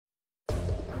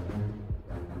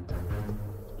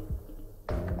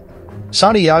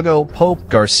Santiago Pope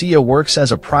Garcia works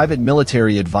as a private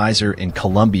military advisor in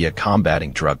Colombia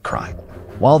combating drug crime.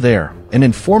 While there, an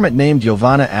informant named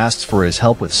Giovanna asks for his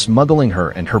help with smuggling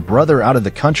her and her brother out of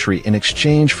the country in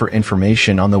exchange for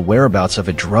information on the whereabouts of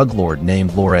a drug lord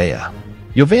named Lorea.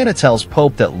 Giovanna tells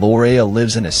Pope that Lorea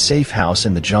lives in a safe house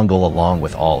in the jungle along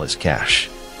with all his cash.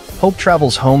 Pope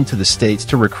travels home to the States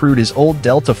to recruit his old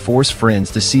Delta Force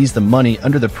friends to seize the money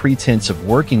under the pretense of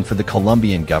working for the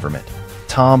Colombian government.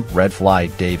 Tom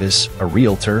Redfly Davis, a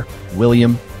realtor,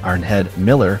 William Ironhead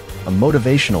Miller, a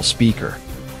motivational speaker,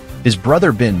 his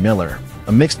brother Ben Miller,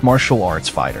 a mixed martial arts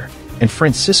fighter, and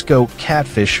Francisco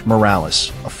Catfish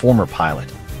Morales, a former pilot.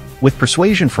 With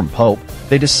persuasion from Pope,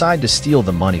 they decide to steal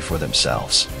the money for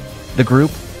themselves. The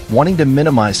group, wanting to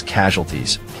minimize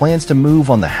casualties, plans to move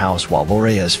on the house while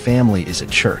Lorea's family is at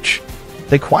church.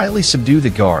 They quietly subdue the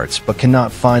guards but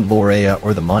cannot find Lorea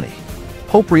or the money.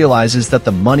 Pope realizes that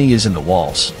the money is in the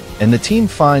walls, and the team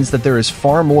finds that there is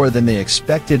far more than they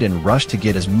expected and rush to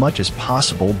get as much as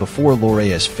possible before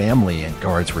Lorea's family and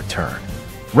guards return.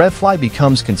 Redfly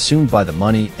becomes consumed by the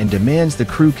money and demands the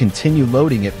crew continue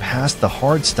loading it past the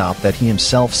hard stop that he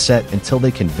himself set until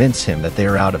they convince him that they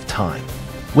are out of time.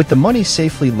 With the money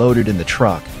safely loaded in the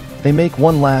truck, they make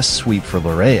one last sweep for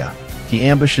Lorea. He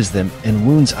ambushes them and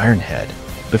wounds Ironhead,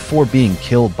 before being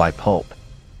killed by Pope.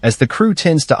 As the crew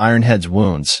tends to Ironhead's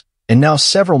wounds, and now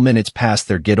several minutes past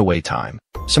their getaway time,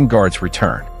 some guards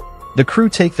return. The crew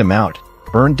take them out,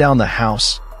 burn down the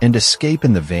house, and escape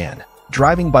in the van,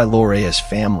 driving by Lorea's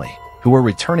family, who are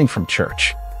returning from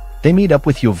church. They meet up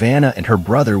with Giovanna and her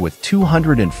brother with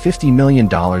 $250 million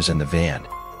in the van,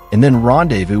 and then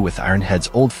rendezvous with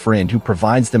Ironhead's old friend who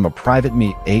provides them a private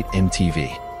Mi-8 MTV.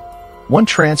 One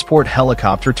transport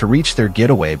helicopter to reach their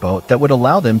getaway boat that would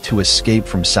allow them to escape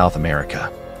from South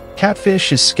America.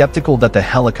 Catfish is skeptical that the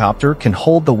helicopter can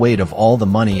hold the weight of all the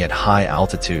money at high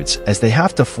altitudes as they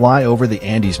have to fly over the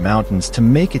Andes Mountains to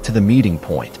make it to the meeting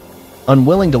point.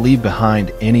 Unwilling to leave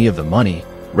behind any of the money,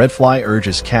 Redfly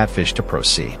urges Catfish to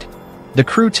proceed. The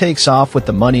crew takes off with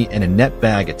the money in a net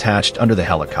bag attached under the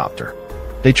helicopter.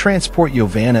 They transport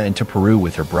Giovanna into Peru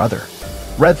with her brother.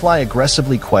 Redfly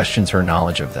aggressively questions her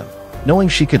knowledge of them, knowing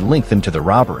she could link them to the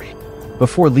robbery.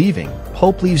 Before leaving,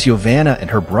 Pope leaves Giovanna and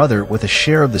her brother with a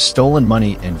share of the stolen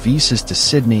money and visas to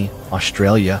Sydney,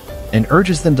 Australia, and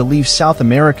urges them to leave South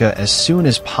America as soon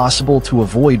as possible to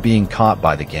avoid being caught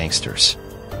by the gangsters.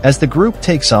 As the group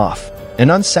takes off, an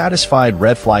unsatisfied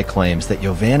Redfly claims that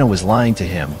Giovanna was lying to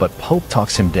him, but Pope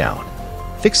talks him down.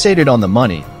 Fixated on the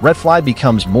money, Redfly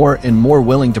becomes more and more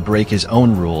willing to break his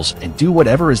own rules and do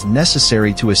whatever is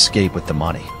necessary to escape with the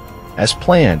money. As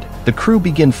planned, the crew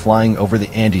begin flying over the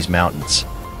Andes Mountains.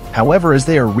 However, as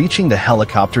they are reaching the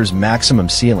helicopter's maximum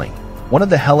ceiling, one of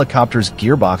the helicopter's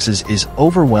gearboxes is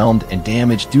overwhelmed and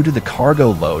damaged due to the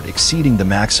cargo load exceeding the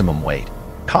maximum weight,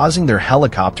 causing their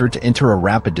helicopter to enter a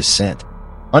rapid descent.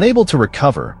 Unable to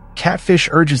recover, Catfish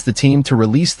urges the team to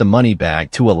release the money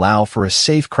bag to allow for a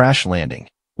safe crash landing,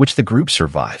 which the group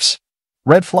survives.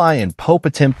 Redfly and Pope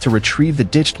attempt to retrieve the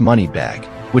ditched money bag,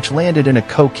 which landed in a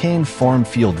cocaine farm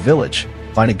field village,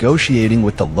 by negotiating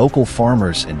with the local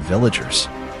farmers and villagers.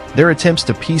 Their attempts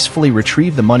to peacefully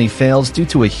retrieve the money fails due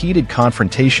to a heated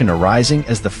confrontation arising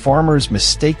as the farmers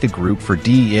mistake the group for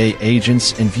DEA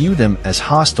agents and view them as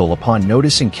hostile upon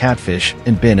noticing Catfish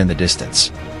and Ben in the distance.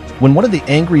 When one of the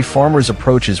angry farmers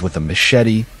approaches with a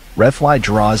machete, Redfly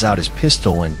draws out his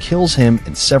pistol and kills him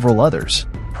and several others,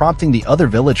 prompting the other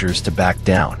villagers to back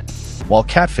down. While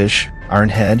Catfish,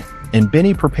 Ironhead, and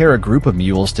Benny prepare a group of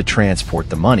mules to transport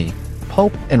the money,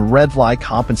 Pope and Redfly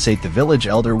compensate the village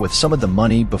elder with some of the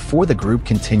money before the group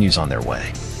continues on their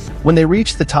way. When they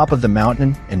reach the top of the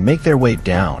mountain and make their way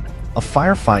down, a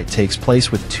firefight takes place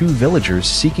with two villagers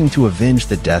seeking to avenge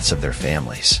the deaths of their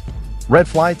families.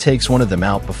 Redfly takes one of them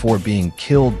out before being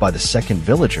killed by the second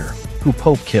villager, who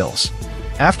Pope kills.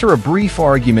 After a brief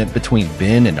argument between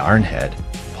Ben and Ironhead,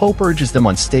 Pope urges them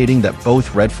on stating that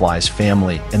both Redfly's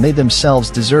family and they themselves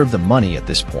deserve the money at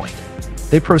this point.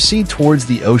 They proceed towards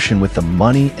the ocean with the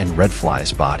money and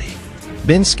Redfly's body.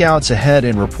 Ben scouts ahead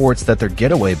and reports that their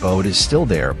getaway boat is still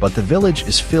there, but the village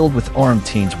is filled with armed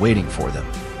teens waiting for them.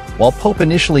 While Pope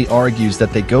initially argues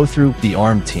that they go through the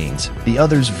armed teens, the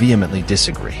others vehemently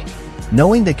disagree.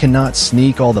 Knowing they cannot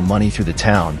sneak all the money through the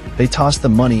town, they toss the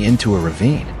money into a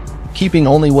ravine, keeping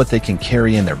only what they can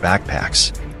carry in their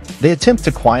backpacks. They attempt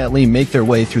to quietly make their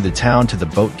way through the town to the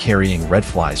boat carrying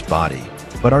Redfly's body,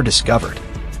 but are discovered.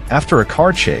 After a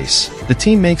car chase, the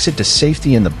team makes it to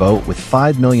safety in the boat with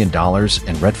 $5 million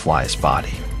and Redfly's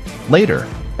body. Later,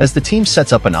 As the team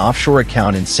sets up an offshore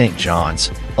account in St.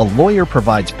 John's, a lawyer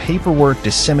provides paperwork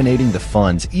disseminating the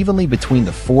funds evenly between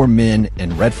the four men in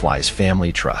Redfly's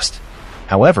family trust.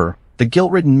 However, the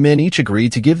guilt-ridden men each agree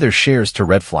to give their shares to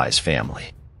Redfly's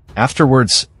family.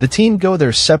 Afterwards, the team go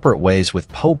their separate ways, with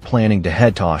Pope planning to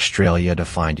head to Australia to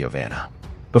find Giovanna.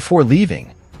 Before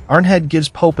leaving, Arnhead gives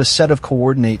Pope a set of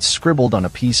coordinates scribbled on a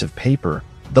piece of paper,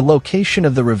 the location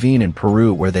of the ravine in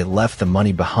Peru where they left the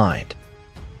money behind.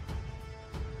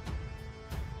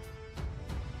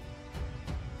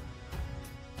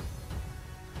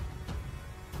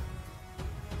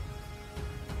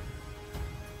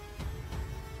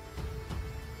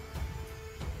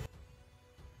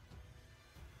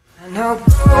 I know